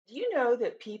you know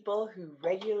that people who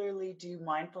regularly do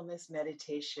mindfulness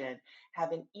meditation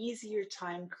have an easier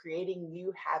time creating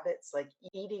new habits like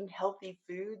eating healthy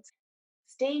foods?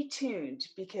 Stay tuned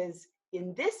because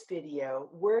in this video,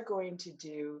 we're going to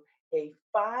do a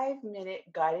 5-minute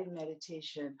guided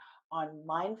meditation on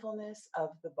mindfulness of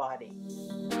the body.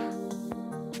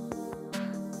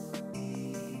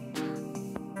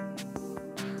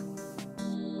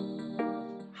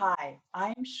 Hi,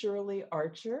 I'm Shirley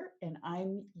Archer, and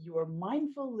I'm your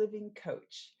mindful living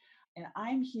coach. And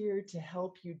I'm here to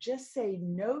help you just say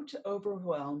no to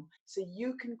overwhelm so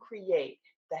you can create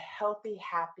the healthy,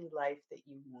 happy life that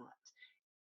you want.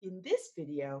 In this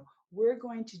video, we're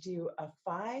going to do a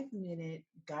 5-minute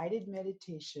guided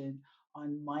meditation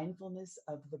on mindfulness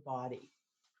of the body.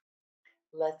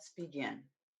 Let's begin.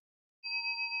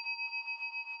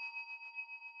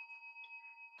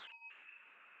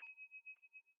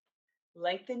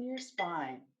 Lengthen your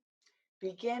spine.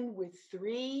 Begin with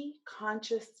 3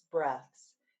 conscious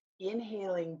breaths,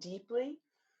 inhaling deeply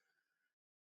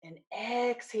and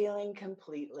exhaling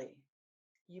completely.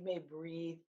 You may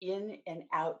breathe in and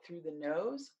out through the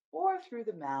nose or through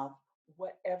the mouth,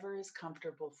 whatever is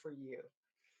comfortable for you.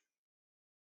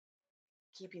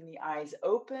 Keeping the eyes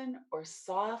open or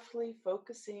softly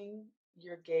focusing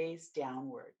your gaze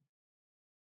downward.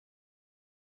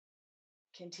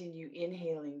 Continue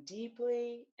inhaling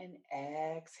deeply and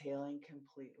exhaling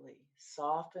completely.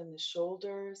 Soften the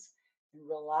shoulders and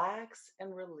relax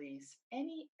and release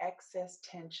any excess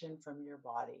tension from your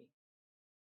body.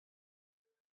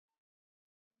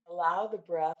 Allow the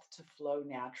breath to flow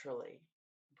naturally,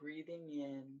 breathing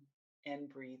in and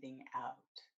breathing out.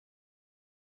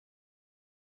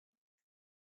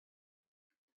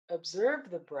 Observe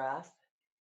the breath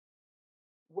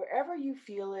wherever you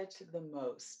feel it the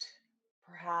most,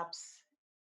 perhaps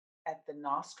at the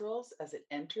nostrils as it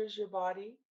enters your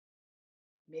body,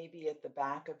 maybe at the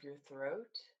back of your throat,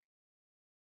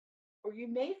 or you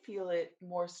may feel it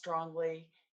more strongly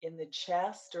in the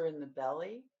chest or in the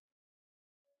belly.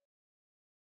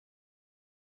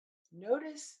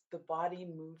 Notice the body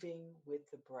moving with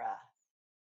the breath.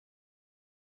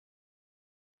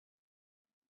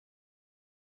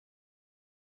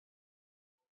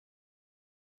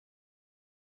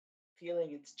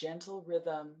 Feeling its gentle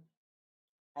rhythm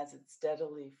as it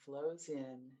steadily flows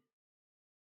in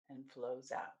and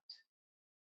flows out.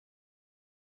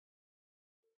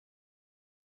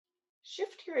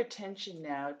 Shift your attention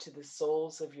now to the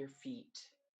soles of your feet,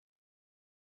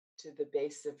 to the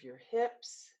base of your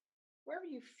hips, wherever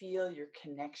you feel your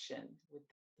connection with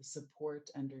the support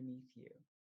underneath you.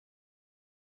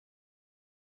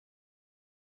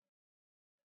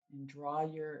 And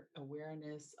draw your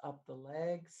awareness up the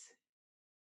legs,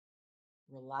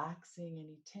 relaxing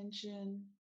any tension,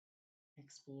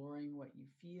 exploring what you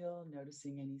feel,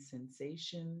 noticing any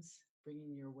sensations,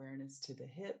 bringing your awareness to the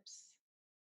hips,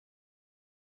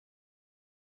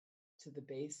 to the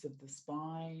base of the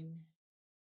spine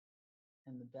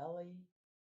and the belly,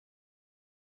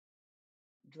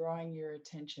 drawing your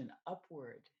attention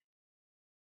upward,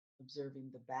 observing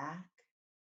the back,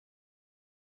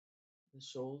 the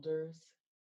shoulders,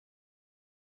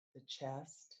 the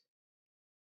chest,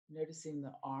 noticing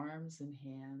the arms and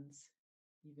hands,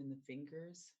 even the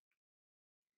fingers.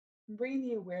 And bringing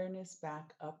the awareness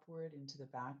back upward into the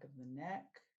back of the neck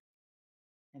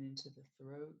and into the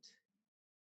throat,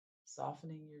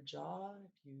 softening your jaw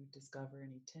if you discover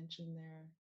any tension there.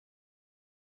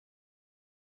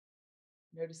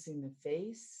 Noticing the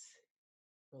face,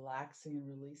 relaxing and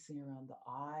releasing around the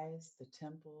eyes, the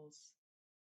temples,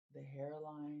 the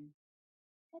hairline.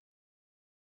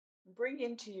 Bring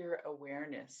into your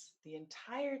awareness the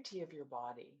entirety of your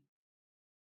body.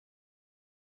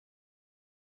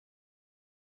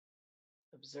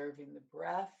 Observing the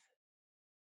breath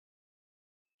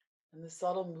and the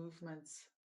subtle movements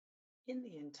in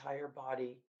the entire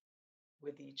body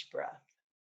with each breath.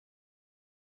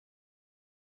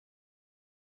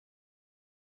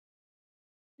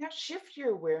 Now shift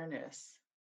your awareness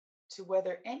to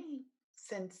whether any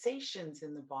sensations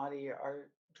in the body are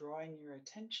drawing your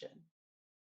attention.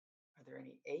 Are there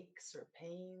any aches or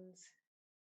pains?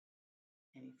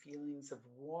 Any feelings of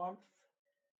warmth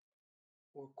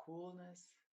or coolness?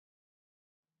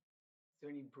 Is there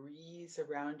any breeze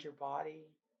around your body?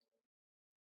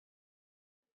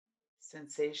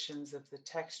 Sensations of the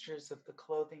textures of the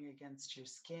clothing against your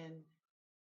skin?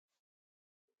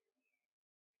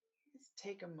 Just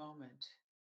take a moment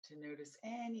to notice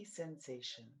any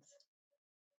sensations.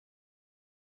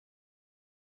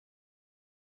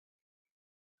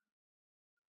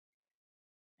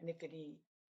 And if any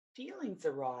feelings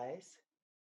arise,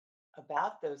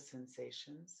 about those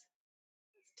sensations,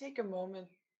 let's take a moment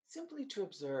simply to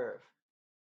observe.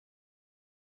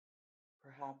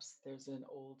 Perhaps there's an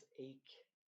old ache,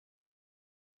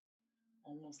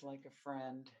 almost like a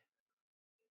friend,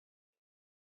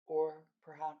 or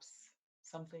perhaps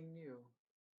something new.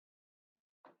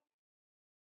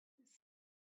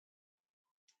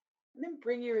 And then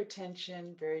bring your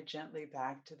attention very gently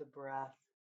back to the breath,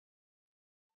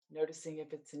 noticing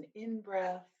if it's an in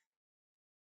breath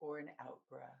or an out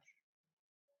breath,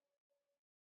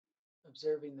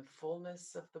 observing the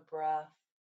fullness of the breath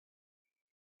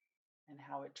and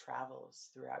how it travels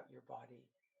throughout your body.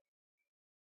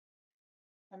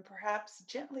 And perhaps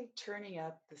gently turning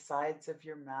up the sides of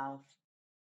your mouth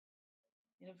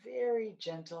in a very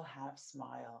gentle half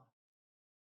smile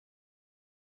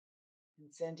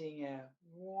and sending a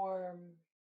warm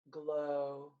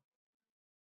glow,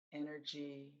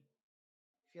 energy,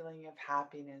 feeling of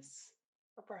happiness,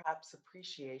 or perhaps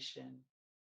appreciation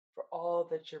for all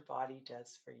that your body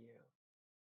does for you.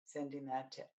 Sending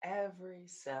that to every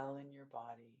cell in your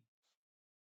body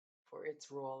for its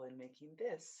role in making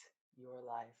this your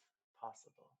life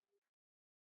possible.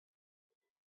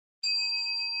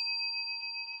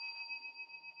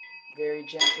 Very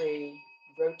gently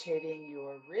rotating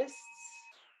your wrists,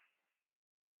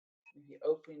 maybe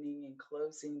opening and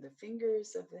closing the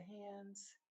fingers of the hands,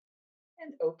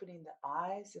 and opening the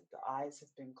eyes if the eyes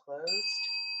have been closed.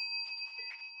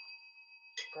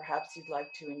 Perhaps you'd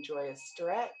like to enjoy a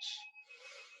stretch.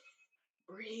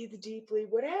 Breathe deeply,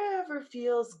 whatever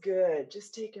feels good.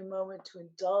 Just take a moment to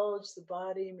indulge the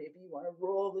body. Maybe you want to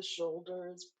roll the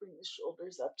shoulders, bring the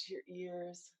shoulders up to your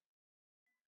ears.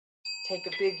 Take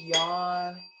a big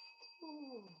yawn.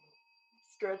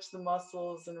 Stretch the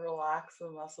muscles and relax the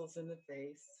muscles in the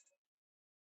face.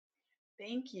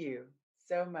 Thank you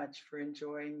so much for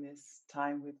enjoying this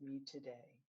time with me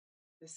today.